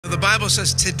Bible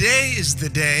says, today is the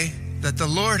day that the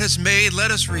Lord has made. Let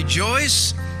us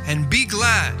rejoice and be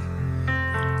glad.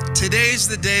 Today's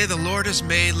the day the Lord has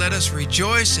made. Let us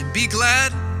rejoice and be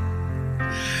glad.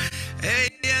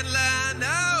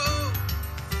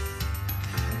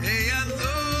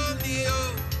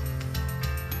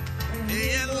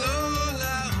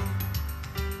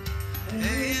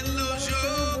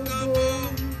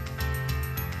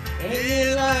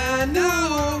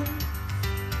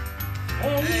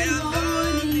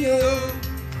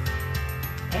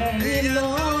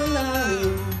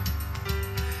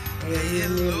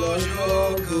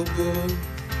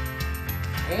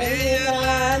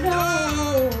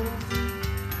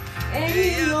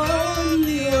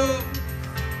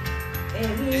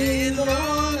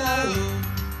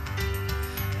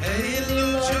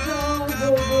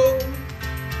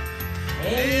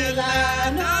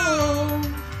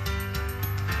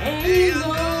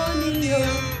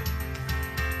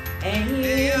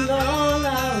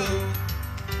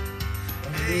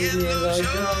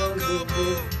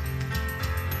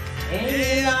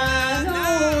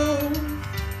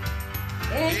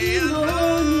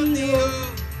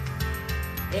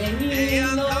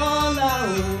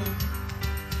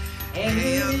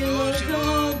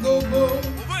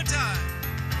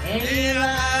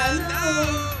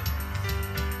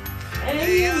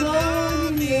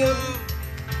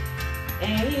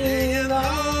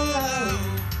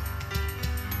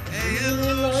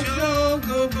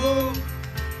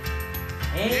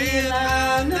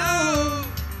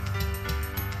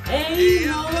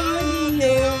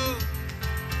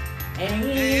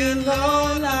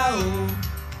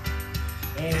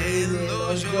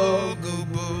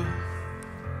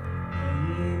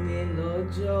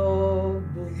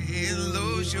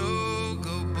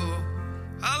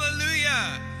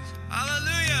 Hallelujah.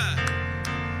 Hallelujah.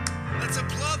 Let's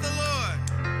applaud the Lord.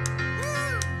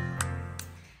 Woo.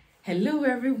 Hello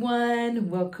everyone,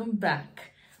 welcome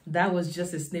back. That was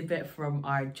just a snippet from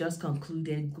our just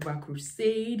concluded Global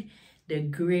Crusade, the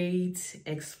great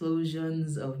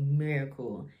explosions of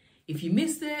miracle. If you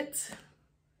missed it,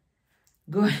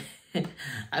 go ahead.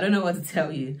 I don't know what to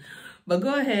tell you, but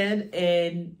go ahead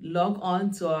and log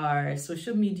on to our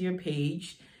social media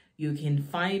page. You can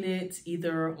find it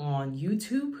either on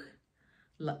YouTube,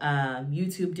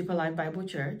 Deeper Life Bible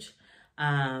Church.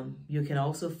 You can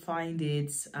also find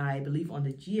it, I believe, on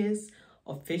the GS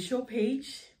official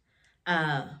page.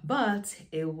 But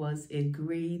it was a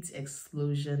great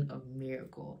explosion of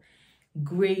miracle.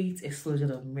 Great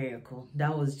explosion of miracle.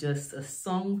 That was just a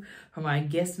song from our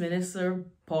guest minister,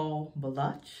 Paul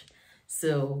Baloche.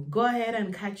 So go ahead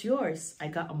and catch yours. I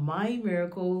got my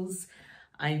miracles.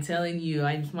 I'm telling you,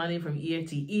 I'm smiling from ear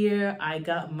to ear. I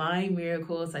got my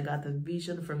miracles. I got the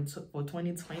vision for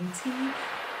 2020.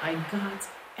 I got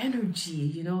energy.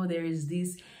 You know, there is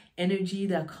this energy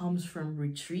that comes from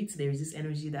retreats. There's this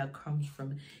energy that comes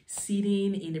from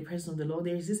sitting in the presence of the Lord.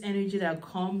 There's this energy that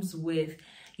comes with,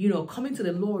 you know, coming to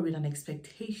the Lord with an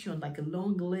expectation, like a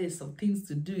long list of things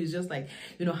to do. It's just like,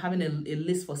 you know, having a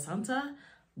list for Santa.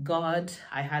 God,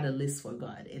 I had a list for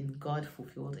God, and God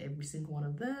fulfilled every single one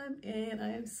of them, and I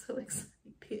am so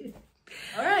excited.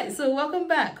 All right, so welcome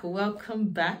back. Welcome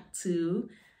back to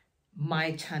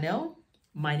my channel.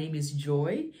 My name is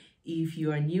Joy. If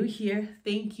you are new here,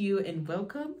 thank you and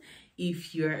welcome.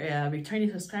 If you're a returning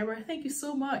subscriber, thank you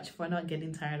so much for not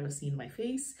getting tired of seeing my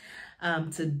face.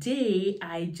 Today,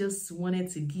 I just wanted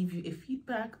to give you a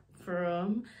feedback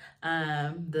from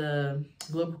the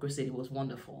Global Crusade. It was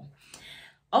wonderful.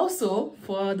 Also,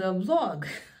 for the vlog,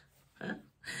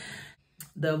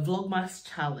 the VLOGMAS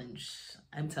challenge,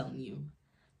 I'm telling you,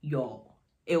 y'all,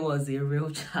 it was a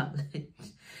real challenge.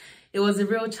 It was a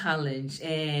real challenge,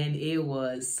 and it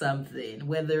was something.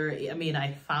 Whether, I mean,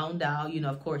 I found out, you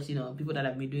know, of course, you know, people that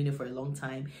have been doing it for a long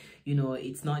time, you know,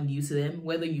 it's not new to them.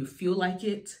 Whether you feel like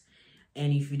it,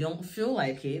 and if you don't feel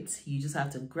like it, you just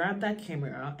have to grab that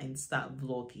camera and start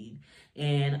vlogging.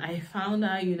 And I found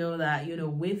out, you know, that, you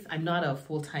know, I'm not a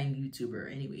full-time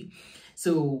YouTuber anyway.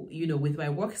 So, you know, with my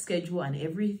work schedule and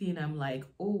everything, I'm like,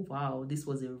 oh, wow, this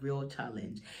was a real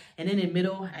challenge. And then in the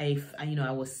middle, you know,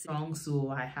 I was strong, so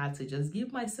I had to just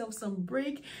give myself some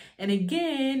break. And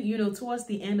again, you know, towards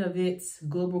the end of it,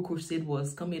 Global Crusade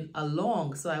was coming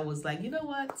along. So I was like, you know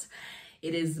what?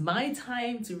 It is my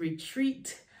time to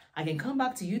retreat. I can come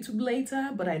back to YouTube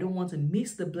later, but I don't want to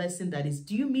miss the blessing that is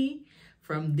due me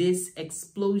from this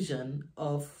explosion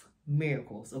of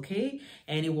miracles, okay?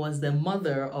 And it was the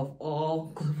mother of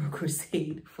all Global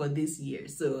Crusade for this year.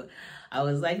 So I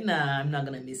was like, nah, I'm not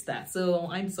gonna miss that. So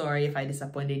I'm sorry if I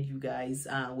disappointed you guys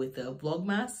with the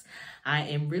Vlogmas. I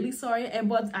am really sorry,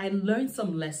 but I learned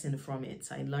some lesson from it.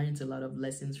 I learned a lot of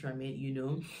lessons from it. You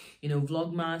know,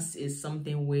 Vlogmas is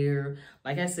something where,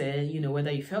 like I said, you know,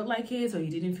 whether you felt like it or you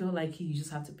didn't feel like it, you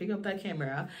just have to pick up that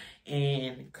camera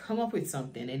and come up with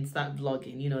something and start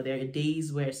vlogging. You know, there are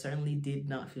days where I certainly did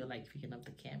not feel like picking up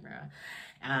the camera,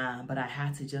 but I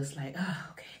had to just like, oh,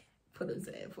 okay, put in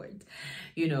the effort,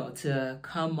 you know, to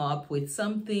come up with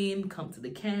something, come to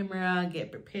the camera,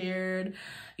 get prepared.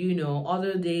 You know,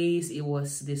 other days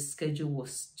this schedule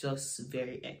was just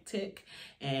very hectic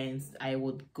and I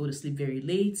would go to sleep very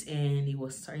late and it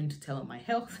was starting to tell on my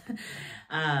health.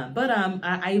 I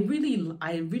really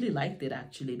liked it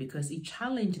actually, because it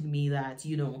challenged me that,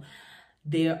 you know,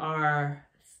 there are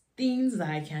things that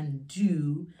I can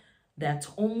do that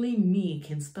only me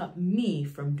can stop me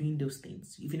from doing those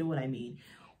things, if you know what I mean.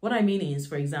 What I mean is,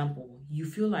 for example, you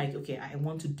feel like, okay, I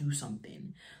want to do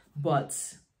something, but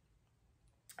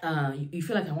you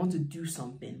feel like I want to do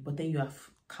something, but then you are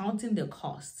counting the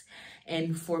cost.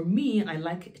 And for me, I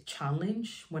like a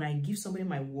challenge. When I give somebody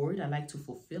my word, I like to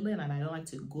fulfill it and I don't like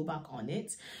to go back on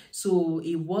it. So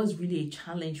it was really a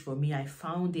challenge for me. I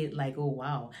found it like, oh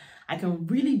wow, I can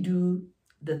really do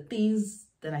the things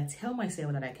that I tell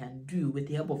myself that I can do with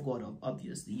the help of God,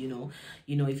 obviously. You know,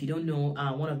 if you don't know,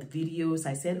 one of the videos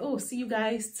I said, oh, see you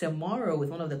guys tomorrow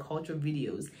with one of the culture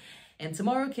videos, and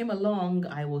tomorrow came along,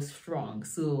 I was strong.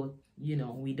 So, you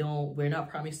know, we're not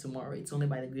promised tomorrow. It's only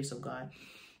by the grace of God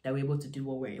that we're able to do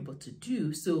what we're able to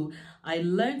do. So I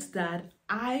learned that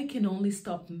I can only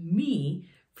stop me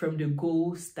from the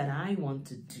goals that I want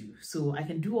to do. So I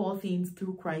can do all things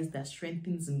through Christ that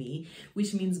strengthens me,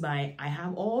 which means I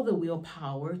have all the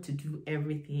willpower to do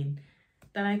everything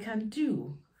that I can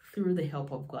do through the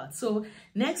help of God. So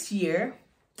next year,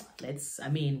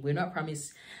 we're not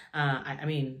promised.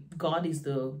 God is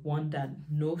the one that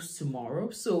knows tomorrow.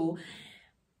 So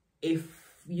if,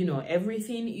 you know,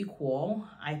 everything equal,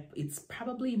 it's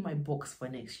probably in my books for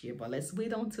next year, but let's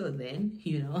wait until then.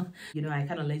 You know, I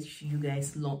kind of let you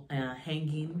guys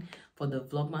hanging for the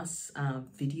Vlogmas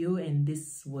video, and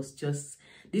this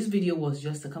video was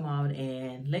just to come out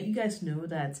and let you guys know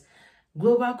that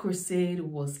Global Crusade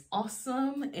was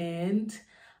awesome, and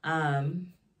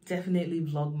definitely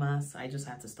Vlogmas. I just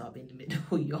had to stop in the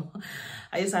middle, y'all.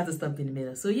 I just had to stop in the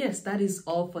middle. So yes, that is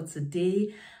all for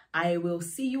today. I will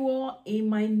see you all in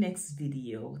my next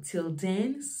video. Till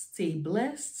then, stay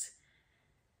blessed,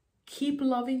 keep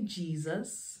loving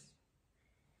Jesus,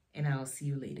 and I'll see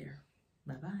you later.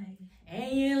 Bye-bye.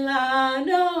 Ẹ̀yin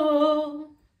lànà,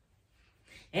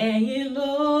 ẹ̀yin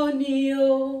lónìí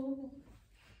o,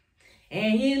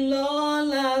 ẹ̀yin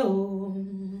lọ́la o,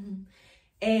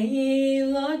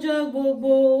 ẹ̀yin lọ́jọ́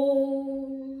gbogbo,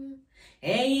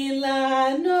 ẹ̀yin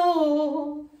lànà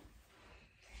o,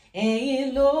 ẹ̀yin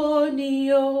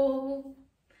lónìí o,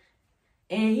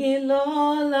 ẹ̀yin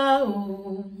lọ́la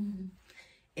o,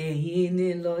 ẹ̀yin ni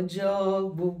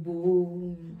lọ́jọ́ gbogbo,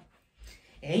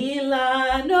 ẹ̀yin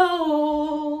lànà o,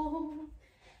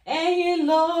 ẹ̀yin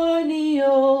lónìí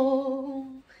o,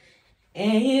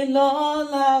 ẹ̀yin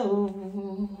lọ́la o,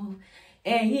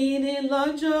 ẹ̀yin ni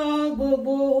lọ́jọ́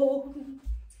gbogbo,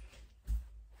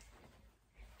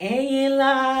 ẹ̀yin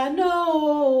lànà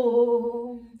o,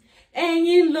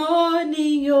 ẹ̀yin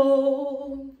lónìí o,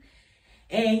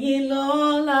 ẹ̀yin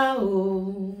lọ́la o,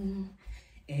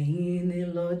 ẹ̀yin ni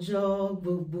lọ́jọ́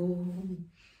gbogbo,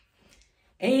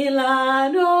 ẹ̀yin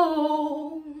lànà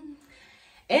o,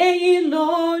 ẹ̀yin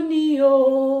lónìí o,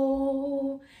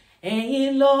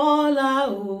 ẹ̀yin lọ́la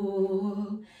o,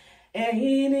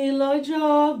 ẹ̀yin ni lọ́jọ́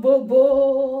gbogbo,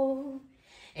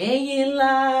 ẹ̀yin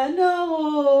lànà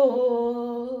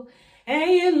o,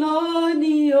 ẹ̀yin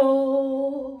lónìí o,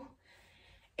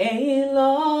 ẹ̀yin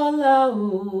lọ́la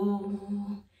o,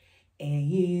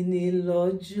 ẹ̀yin ni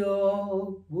lọ́jọ́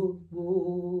gbogbo.